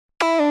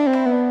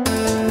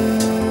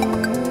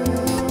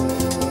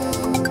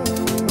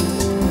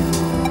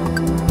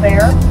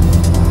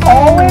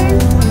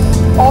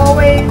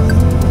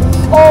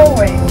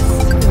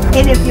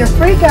you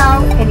freak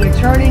out and you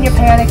turn and you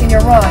panic and you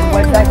run,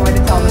 what's that going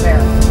to tell the bear?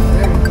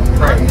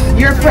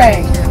 You're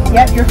prey.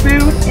 Yep, your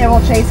food, it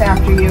will chase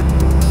after you.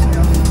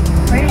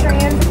 Raise your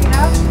hands if you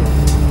have.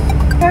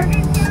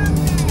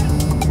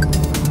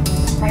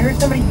 I heard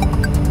somebody.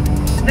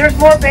 There's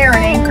more bear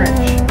in Anchorage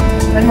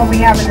than what we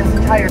have in this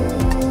entire.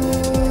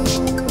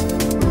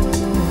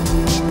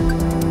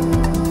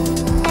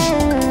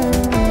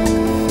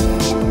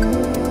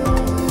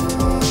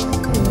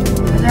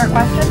 Is there a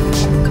question?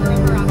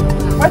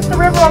 What's the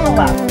river on the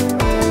left?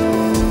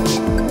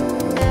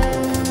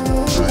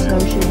 The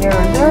snowshoe hare.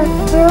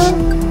 They're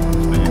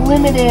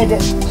limited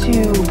to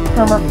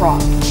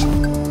permafrost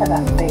at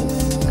that base.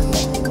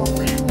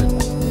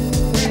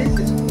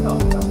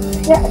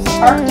 Yeah, it's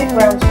Arctic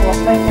ground squirrel. It's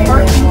my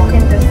favorite.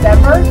 Heartbeat in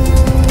December,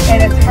 and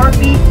its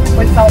heartbeat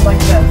would sound like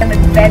this. And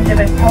then bend them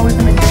and pose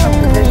them in different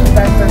positions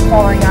as they're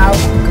falling out.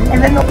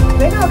 And then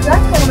they know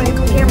exactly how many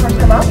campers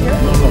come out here.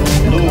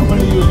 How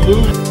many you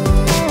lose?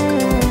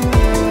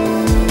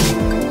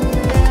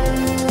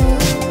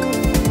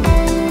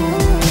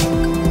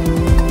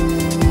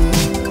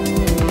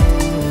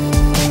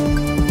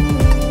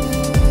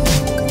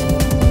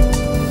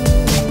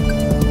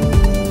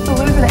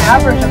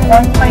 Average of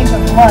 1 pint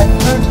of blood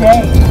per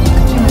day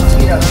to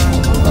mosquitoes.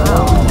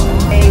 Wow.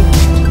 It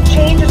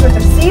changes with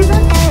the season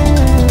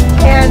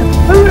and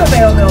food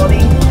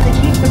availability to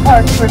keep the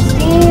park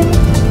pristine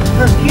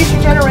for future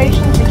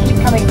generations to keep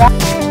coming back.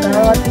 They're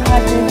like in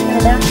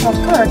a national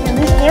park, and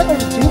these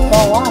antlers do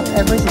fall off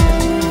every season.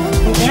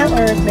 The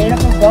antler is made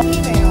up of both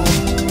females.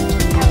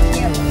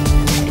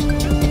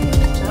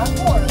 Not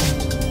four.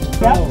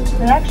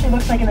 Yep. It actually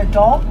looks like an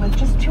adult with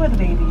just 2 of the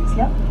babies.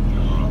 Yep.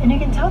 And you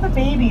can tell the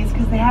babies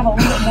because they have a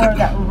little bit more of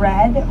that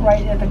red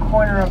right at the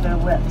corner of their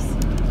lips.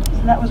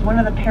 So that was one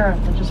of the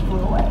parents that just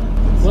flew away.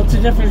 What's the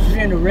difference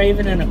between a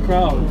raven and a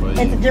crow?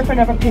 It's a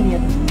difference of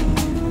opinion.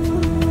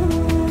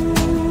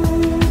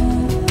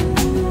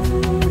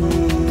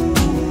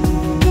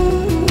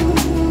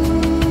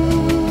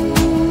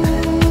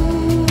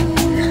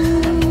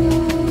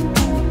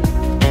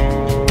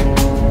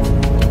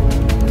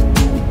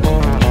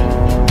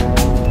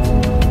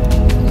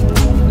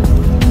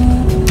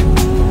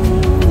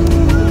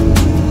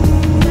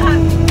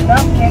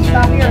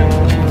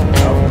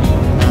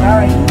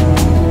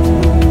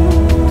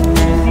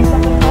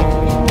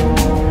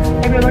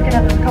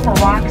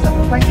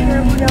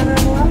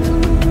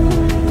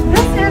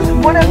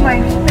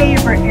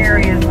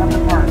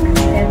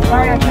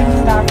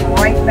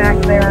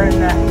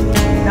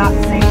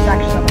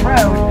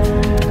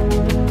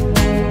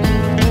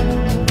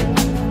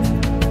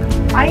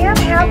 I am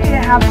happy to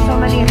have so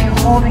many of you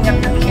holding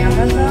up your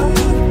cameras though.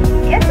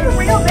 It's a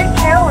real big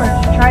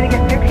challenge to try to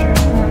get pictures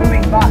from a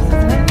moving bus,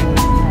 isn't it?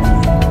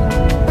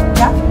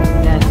 Yeah?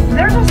 Yes.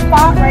 There's a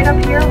spot right up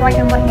here where I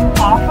can let you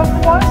off of the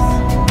bus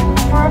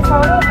for a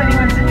photo if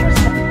anyone's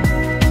interested.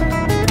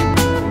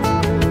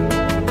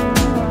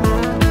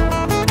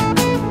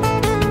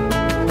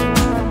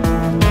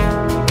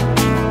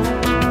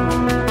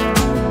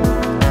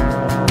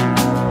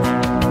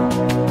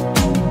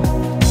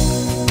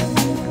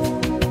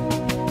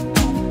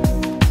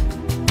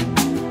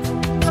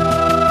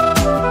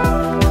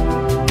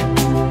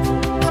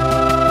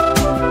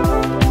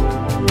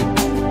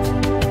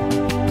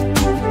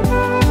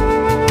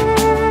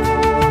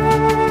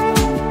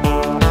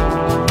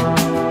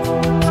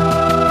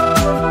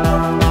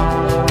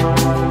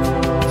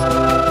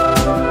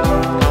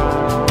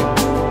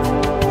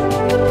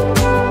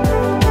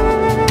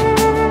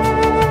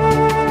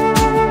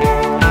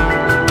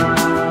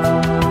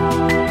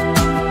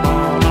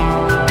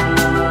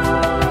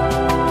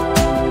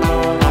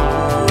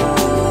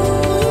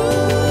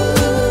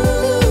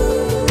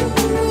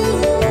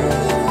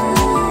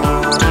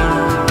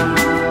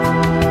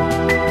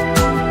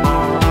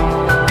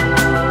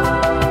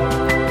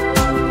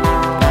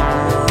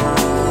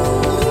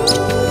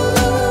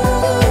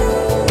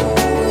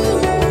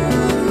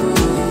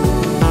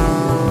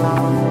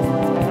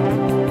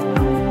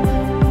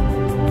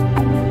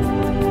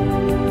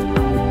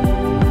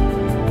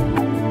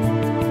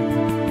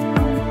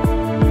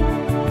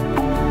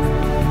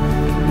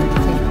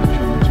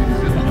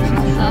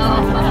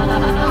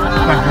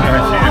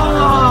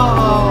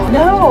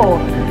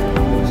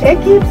 It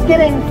keeps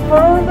getting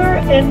further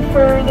and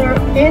further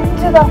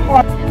into the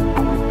heart.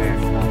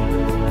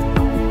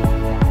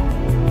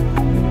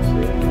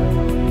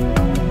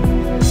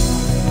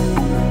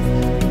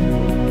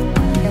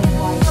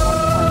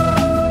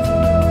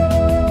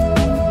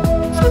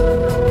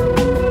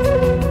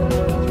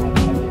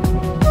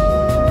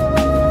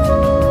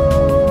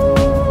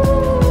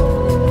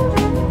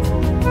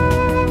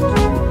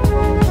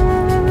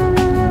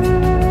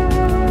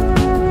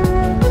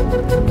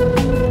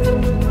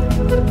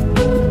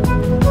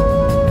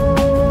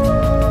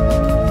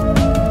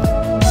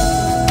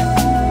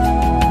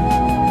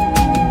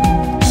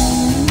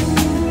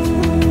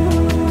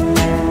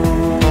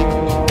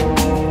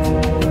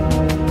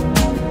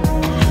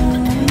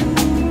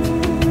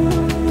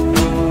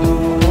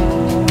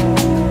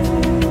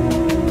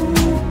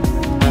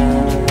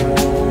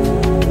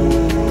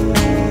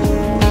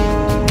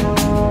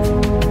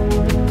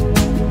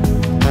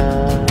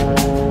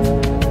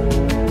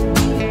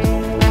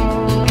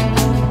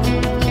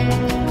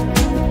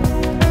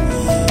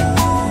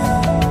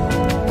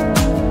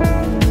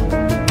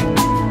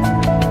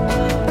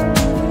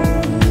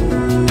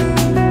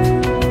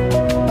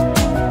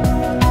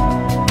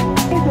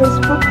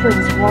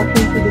 footprints walking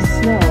through the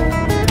snow.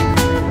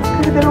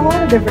 Could have been a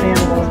lot of different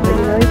animals, but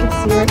you know, you could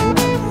see right through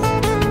them.